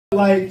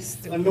Like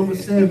a number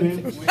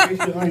 7 with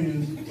extra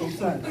onions from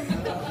Sun.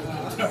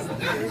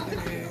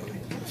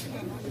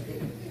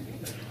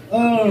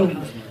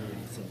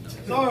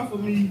 Sorry for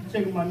me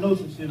checking my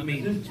notes and shit. I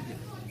mean, this,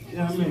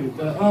 yeah, I mean,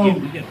 but,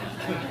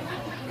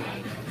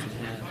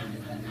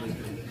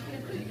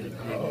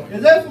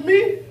 is that for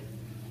me?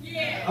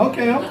 Yeah.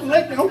 Okay, I'm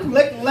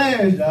collecting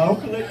last, y'all.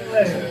 I'm collecting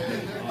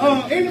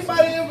last.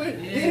 Anybody ever in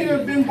here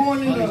been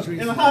born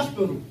in a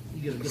hospital?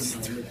 Give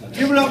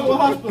it up for a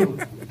hospital.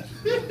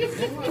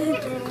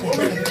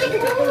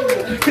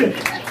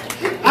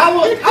 I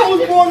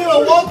was born in a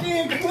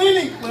walk-in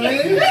clinic,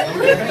 man.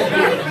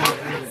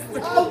 I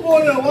was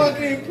born in a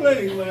walk-in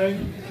clinic,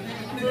 man.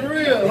 For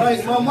real.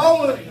 Like my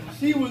mama,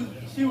 she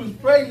was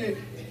pregnant,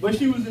 but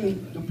she was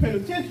in the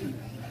penitentiary.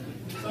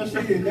 So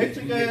they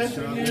took her ass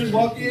to the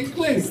walk-in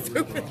clinic.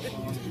 For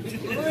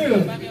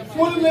real.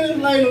 20 minutes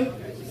later,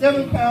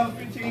 7 pounds,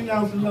 15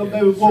 ounces, her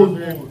baby boy was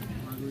born.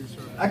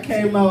 I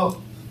came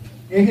out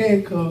in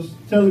handcuffs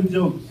telling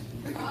jokes.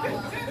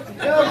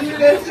 Y'all do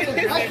that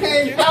shit? I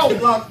came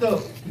out locked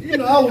up. You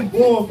know, I was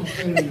born for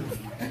failure.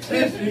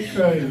 That shit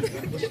crazy.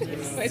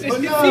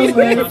 But no,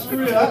 man, for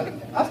real,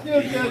 I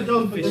still tell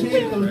jokes, but the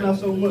handcuffs not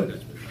so much.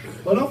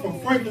 But I'm from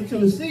Franklin,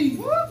 Tennessee.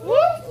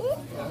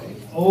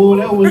 Oh,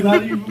 that was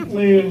not even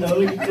playing, though.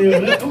 Look at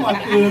that. That's my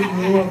cousin,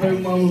 my baby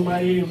mama, my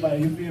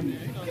everybody, you feel me?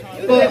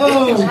 But,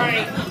 give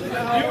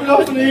it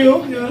up for them, you know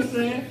what I'm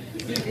saying?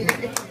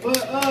 But,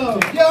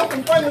 yeah, I'm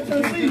from Franklin,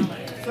 Tennessee.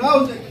 So I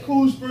was at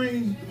Cool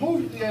Springs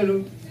movie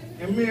theater,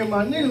 and me and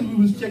my niggas, we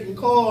was checking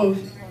cars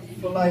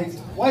for, like,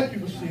 white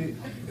people shit,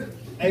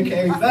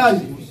 a.k.a.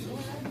 values,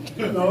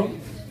 you know?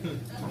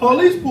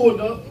 Police pulled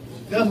up.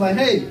 They was like,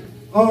 hey,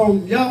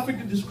 y'all fit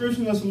the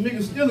description of some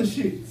niggas stealing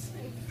shit.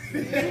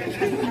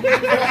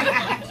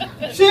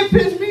 Shit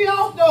pissed me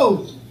off,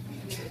 though.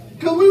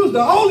 Because we was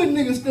the only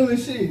niggas stealing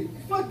shit.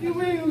 Fuck you,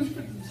 man. We was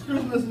fit the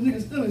description of some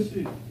niggas stealing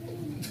shit.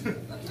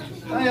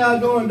 How y'all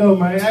doing though,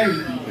 man? Hey,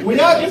 when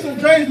y'all get some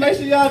drinks, make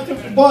sure y'all tip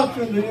the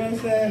bartender, you know what I'm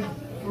saying?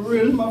 For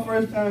real, this is my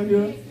first time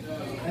here.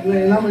 And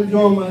then I'm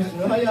enjoying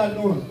myself. How y'all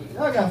doing?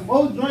 Y'all got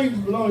 4 drinks,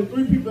 but only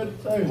 3 people at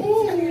the table.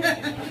 Ooh.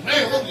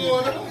 Hey, what's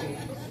going on?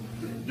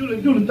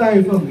 Do the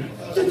thing for me.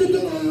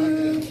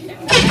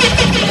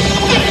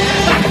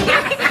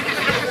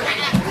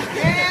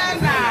 Hell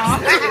no.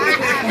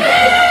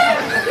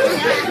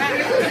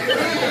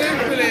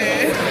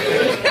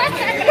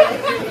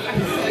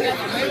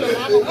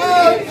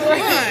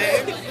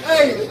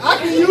 Hey, I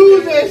can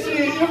use that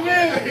shit, you feel me?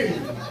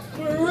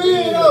 For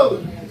real though.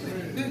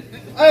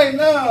 Hey,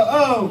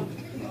 no,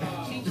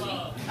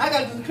 I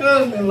got this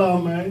cousin-in-law,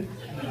 man.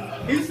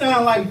 He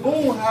sound like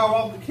Boomhauer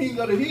off the King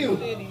of the Hill.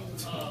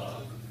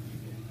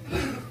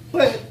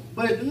 But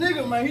the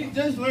nigga, man, he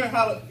just learned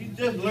how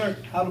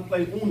to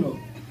play Uno.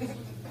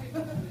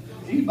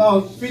 He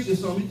about 50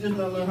 something, he just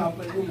not learned how to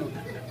play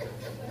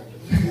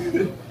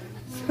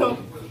Uno.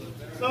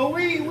 So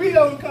we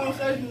having a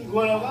conversation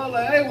with him. I was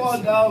like, hey,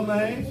 Walt Dog,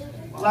 man.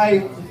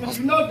 Like,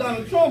 you know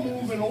Donald Trump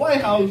moved in the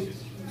White House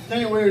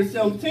January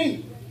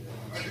 17th.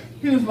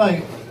 He was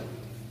like,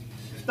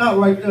 stop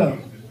right there.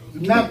 Do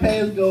not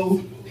pass go.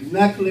 Do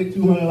not collect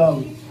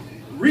 $200.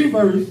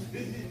 Reverse,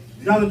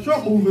 Donald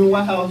Trump moved in the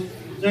White House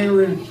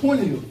January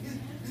 20th.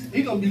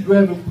 He gonna be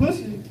grabbing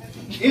pussy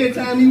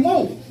anytime he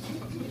wants.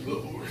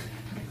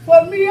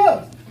 Fuck me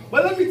up.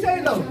 But let me tell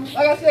you though,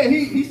 like I said,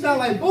 he sound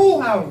like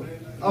Boomhauer.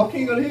 Oh,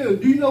 King of the Hill.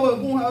 Do you know what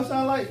Boomhauer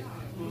sound like?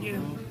 Yeah.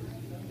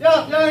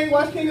 Y'all ain't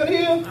watched King of the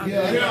Hill?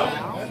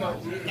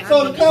 Yeah.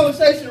 So the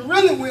conversation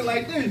really went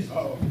like this.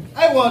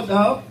 Hey, Walt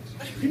Dog.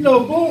 You know,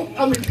 Boom,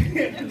 I mean,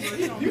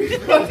 you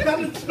know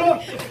Donald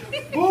Trump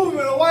moved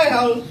in the White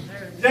House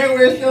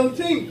January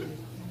 17th.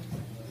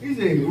 He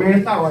said,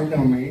 man, stop right there,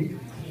 man.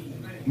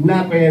 Do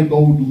not pass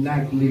go, do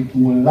not collect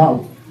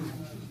 $200.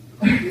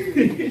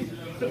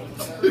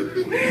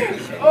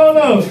 Oh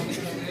no.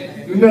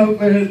 Do not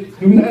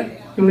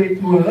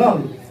collect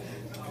 $200.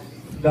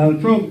 Donald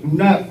Trump do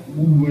not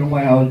move in the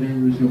White House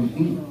January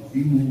 17th. He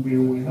moved in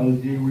the White House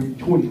January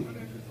 20th.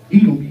 He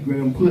gonna be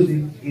grabbing pussy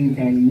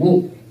anytime he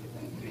wants.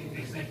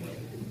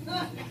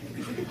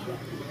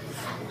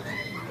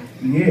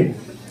 Yes.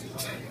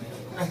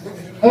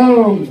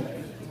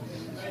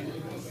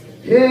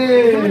 Yeah.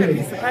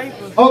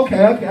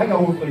 Okay, I got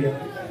one for you.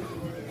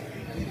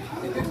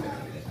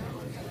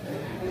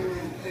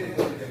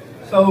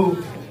 So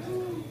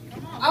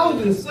I was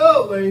in the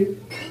subway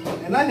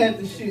and I had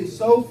this shit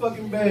so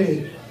fucking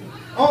bad.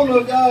 I don't know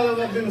if y'all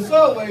ever been in the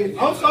subway.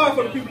 I'm sorry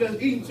for the people that's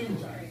eating too,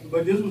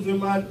 but this was in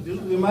my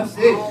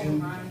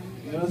section.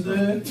 You know what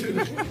I'm saying?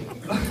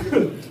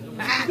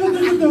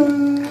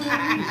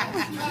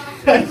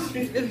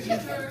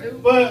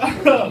 But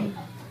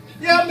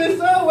yeah, I'm in the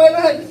subway and I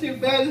had this shit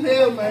bad as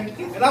hell, man.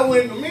 And I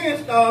went in the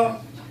men's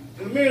stall,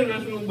 in the men's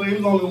restroom, but it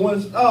was only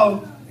one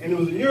stall, and it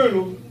was a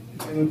urinal,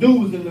 and the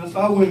dude was in there, so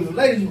I went in the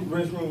ladies'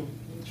 restroom.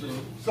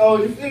 So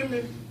you feel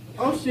me?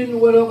 I'm shitting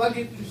whatever. I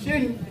get to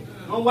shitting.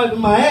 I'm wiping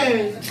my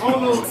ass. I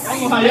don't know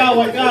how y'all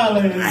wipe y'all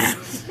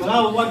ass, but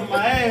I was wiping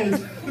my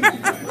ass,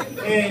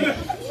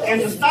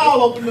 and the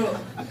stall opened up.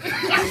 So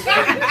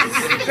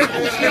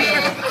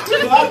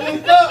I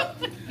looked up.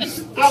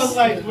 I was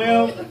like,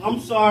 "Ma'am, I'm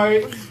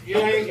sorry. It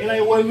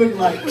ain't what it looked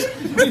like."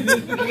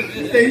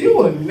 He said,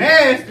 "You a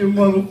nasty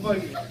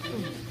motherfucker."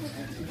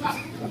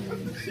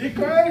 Shit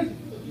crazy.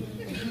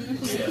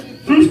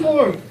 True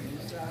story.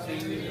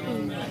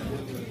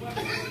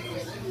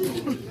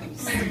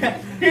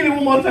 Hit it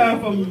one more time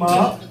for me,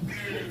 Mom.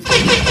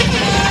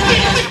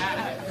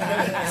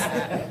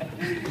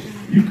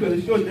 You could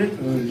have short that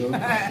time, though. I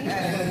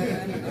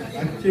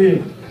can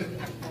tell.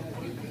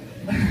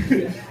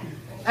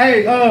 Hey,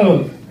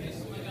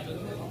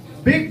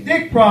 big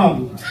dick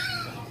problem.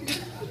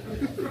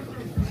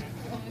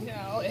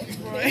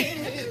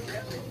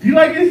 You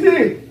like this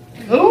shit?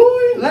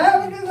 Ooh, he's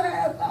laughing his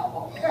ass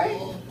off, okay?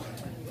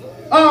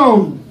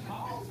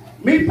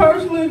 Me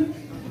personally,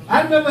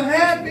 I never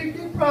had big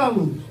dick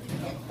problems.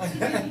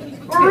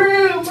 For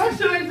real, my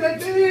shit ain't that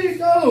big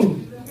though.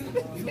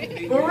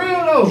 For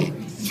real though.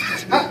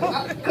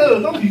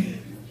 Cause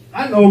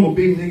I know I'm a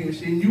big nigga and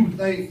shit, and you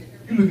think,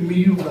 you look at me,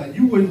 you like,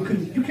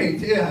 you can't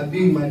tell how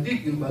big my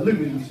dick is by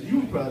looking at me, so you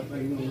would probably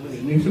think,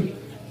 you know,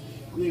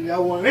 nigga, I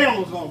want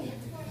animals on me.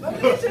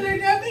 But my shit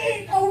ain't that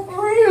big though,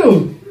 for real.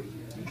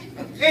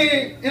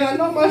 And I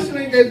know my shit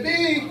ain't that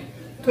big,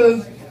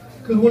 cause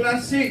when I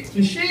sit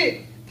to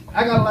shit,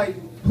 I gotta like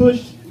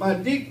push my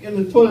dick in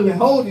the toilet and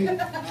hold it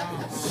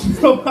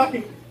so I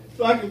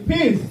can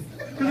piss.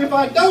 Cause if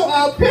I don't,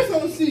 I'll piss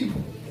on the seat.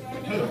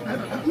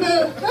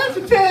 Now, not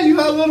to tell you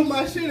how little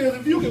my shit is,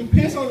 if you can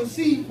piss on the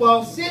seat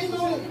while sitting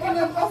on it,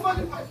 that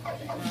motherfucker.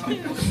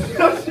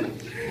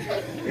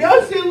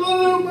 Y'all shit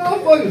little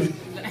motherfuckers.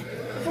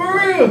 For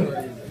real.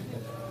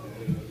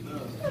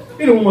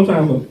 Hit it one more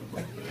time, look.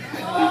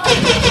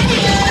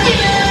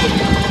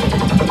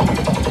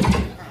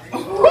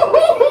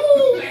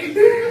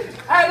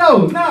 I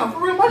know, nah, for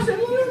real, my shit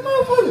little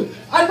motherfucker.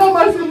 I know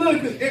my shit little,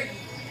 cause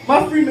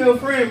my female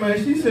friend, man,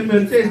 she sent me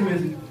a text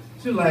message.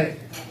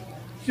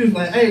 She was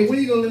like, hey,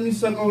 when you gonna let me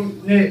suck on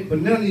that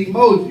banana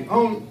emoji?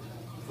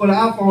 For the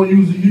iPhone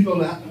user, you know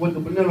what the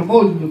banana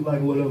emoji look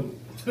like or whatever.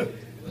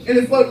 And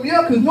it fucked me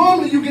up, because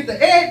normally you get the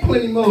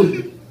eggplant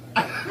emoji.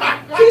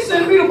 She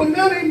sent me the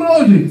banana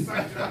emoji.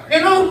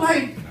 And I was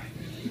like,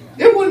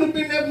 it wouldn't have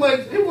been that much,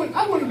 I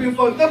wouldn't have been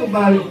fucked up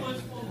about it.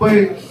 But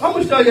I'm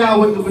gonna show y'all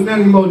what the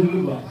banana emoji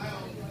look like.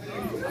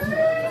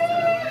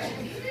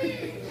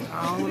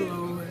 Oh,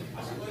 Lord.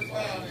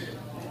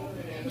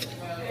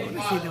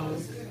 What's he doing?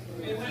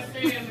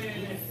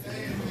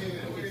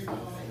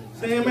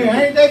 Saying, man,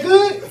 ain't that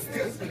good?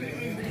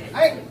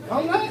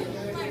 I'm not.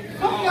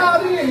 Come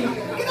y'all in.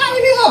 Get out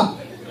of here.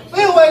 So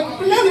anyway, the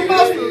banana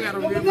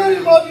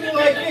emoji look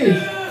like this.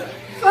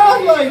 So I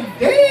was like,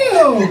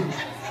 damn.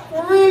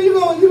 For real, you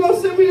gonna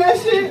send me that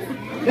shit?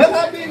 That's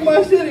how big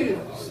my shit is.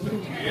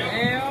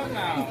 Hell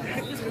no.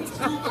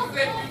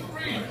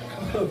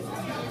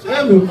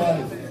 Tell me about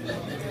it.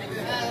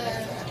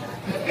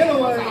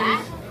 Anyway,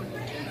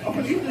 I'm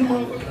gonna eat this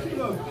motherfucker.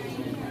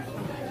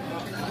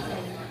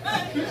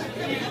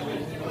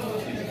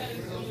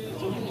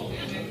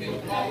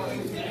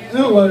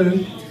 Anyway,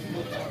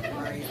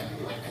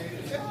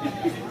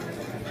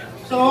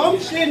 so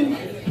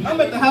I'm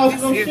at the house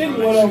and I'm shitting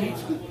whatever.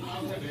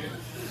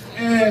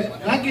 And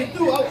I get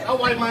through, I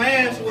wipe my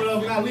ass or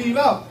whatever and I leave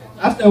out.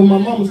 I stay with my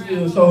mama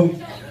still, so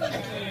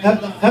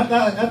after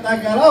I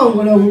got out or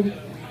whatever,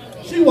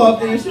 she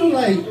walked in and she was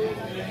like,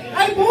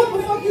 hey boy, what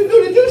the fuck you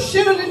do? Did you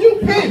shit or did you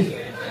piss?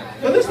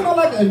 Cause this smell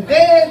like a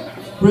dead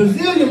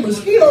Brazilian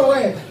mosquito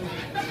rat.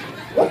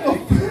 What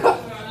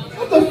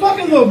the fuck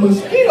is a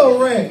mosquito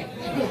rat?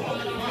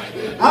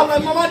 I was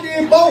like, Mom, I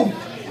did both.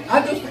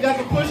 I just forgot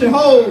to push and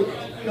hold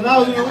because I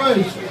was in a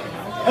rush.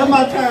 That's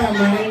my time,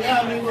 man.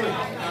 Y'all be ready.